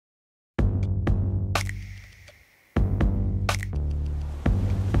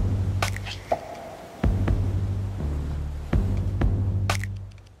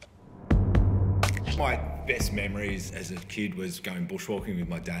my best memories as a kid was going bushwalking with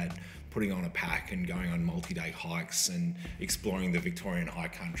my dad, putting on a pack and going on multi-day hikes and exploring the Victorian high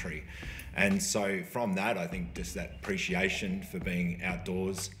country. And so from that, I think just that appreciation for being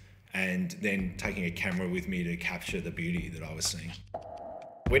outdoors and then taking a camera with me to capture the beauty that I was seeing.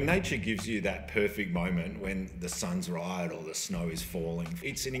 When nature gives you that perfect moment, when the sun's right or the snow is falling,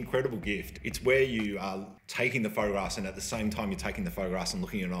 it's an incredible gift. It's where you are taking the photographs and at the same time you're taking the photographs and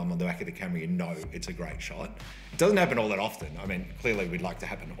looking at them on the back of the camera, you know it's a great shot. It doesn't happen all that often. I mean, clearly we'd like to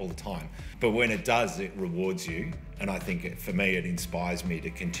happen all the time. But when it does, it rewards you. And I think for me, it inspires me to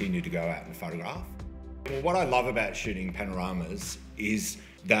continue to go out and photograph. Well, what I love about shooting panoramas is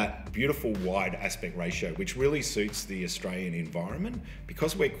that beautiful wide aspect ratio, which really suits the Australian environment.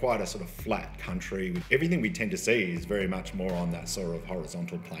 Because we're quite a sort of flat country, everything we tend to see is very much more on that sort of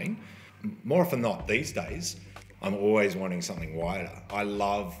horizontal plane. More often than not these days, I'm always wanting something wider. I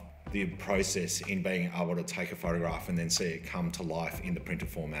love the process in being able to take a photograph and then see it come to life in the printed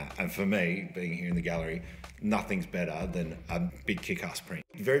format. And for me, being here in the gallery, nothing's better than a big kick-ass print.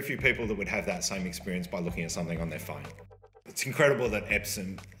 Very few people that would have that same experience by looking at something on their phone. It's incredible that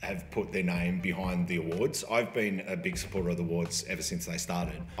Epson have put their name behind the awards. I've been a big supporter of the awards ever since they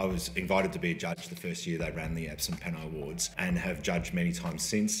started. I was invited to be a judge the first year they ran the Epson Pano Awards and have judged many times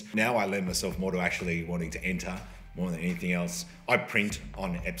since. Now I lend myself more to actually wanting to enter more than anything else. I print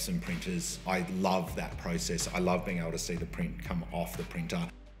on Epson printers. I love that process. I love being able to see the print come off the printer.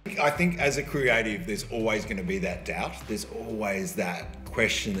 I think as a creative, there's always going to be that doubt. There's always that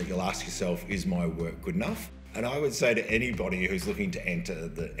question that you'll ask yourself, is my work good enough? And I would say to anybody who's looking to enter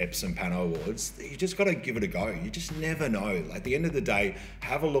the Epson Pano Awards, you just got to give it a go. You just never know. At the end of the day,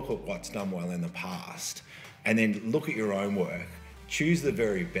 have a look at what's done well in the past and then look at your own work, choose the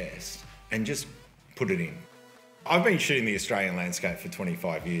very best and just put it in. I've been shooting the Australian landscape for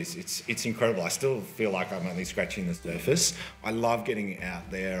 25 years. It's incredible. I still feel like I'm only scratching the surface. I love getting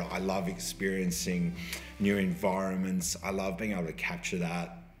out there. I love experiencing new environments. I love being able to capture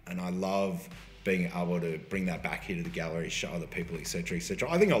that. And I love being able to bring that back here to the gallery, show other people, etc., etc.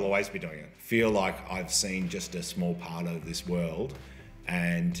 I think I'll always be doing it. Feel like I've seen just a small part of this world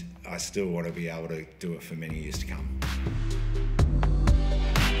and I still want to be able to do it for many years to come.